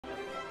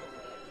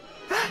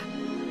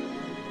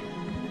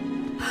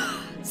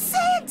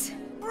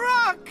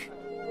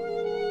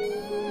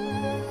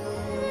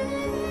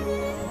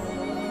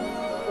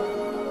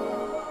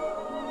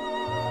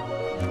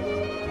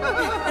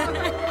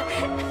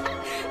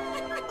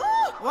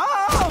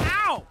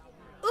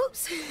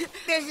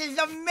This is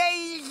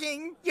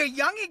amazing! You're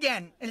young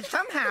again, and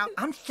somehow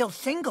I'm still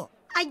single.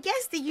 I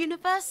guess the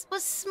universe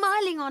was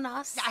smiling on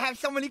us. I have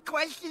so many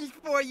questions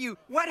for you.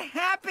 What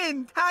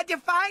happened? How'd you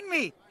find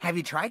me? Have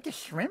you tried the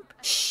shrimp?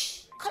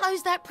 Shh!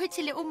 Close that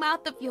pretty little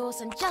mouth of yours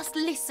and just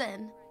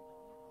listen.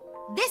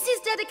 This is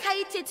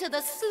dedicated to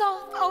the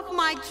sloth of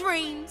my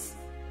dreams.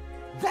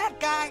 That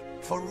guy?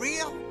 For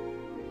real?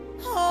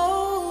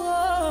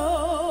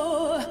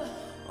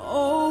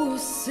 Oh,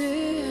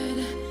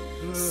 Sid,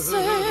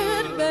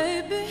 Sid,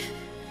 baby,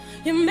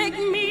 you make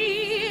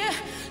me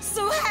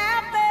so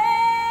happy.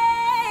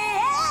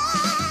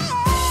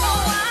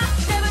 Oh, I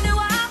never knew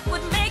I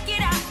would make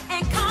it out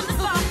and come this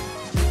far.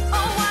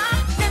 Oh,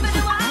 I never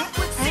knew I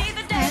would see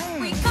the day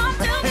we come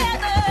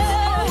together.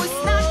 Oh,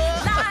 it's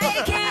not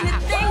like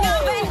anything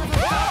I've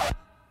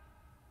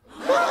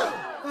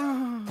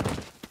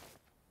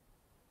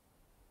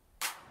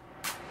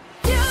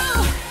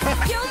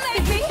You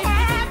make me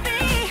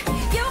happy,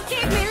 you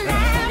keep me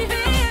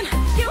laughing,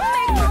 you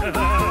make my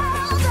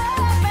world a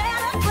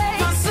better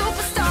place.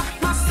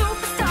 My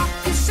superstar,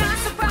 you shine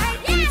so bright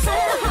into my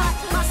heart.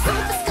 My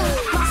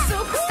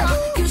superstar,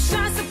 you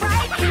shine so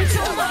bright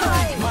into my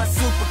heart. My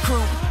super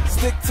crew,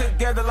 stick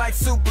together like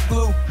super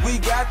glue. We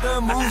got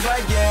the moves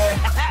like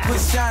yeah, we're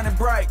shining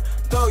bright.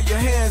 Throw your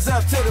hands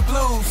up to the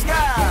blue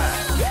sky.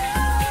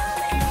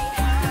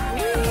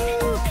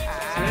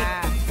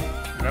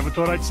 Never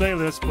thought I'd say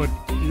this, but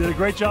you did a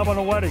great job on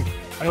the wedding.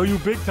 I owe you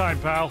big time,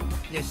 pal.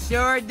 You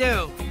sure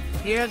do.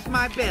 Here's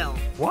my bill.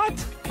 What?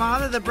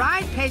 Father, the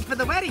bride pays for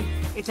the wedding.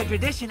 It's a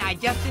tradition I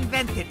just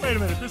invented. Wait a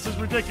minute, this is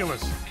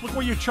ridiculous. Look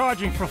what you're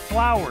charging for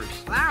flowers.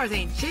 Flowers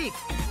ain't cheap.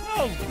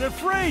 No, they're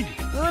free.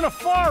 We're in a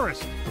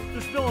forest.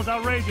 This bill is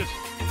outrageous.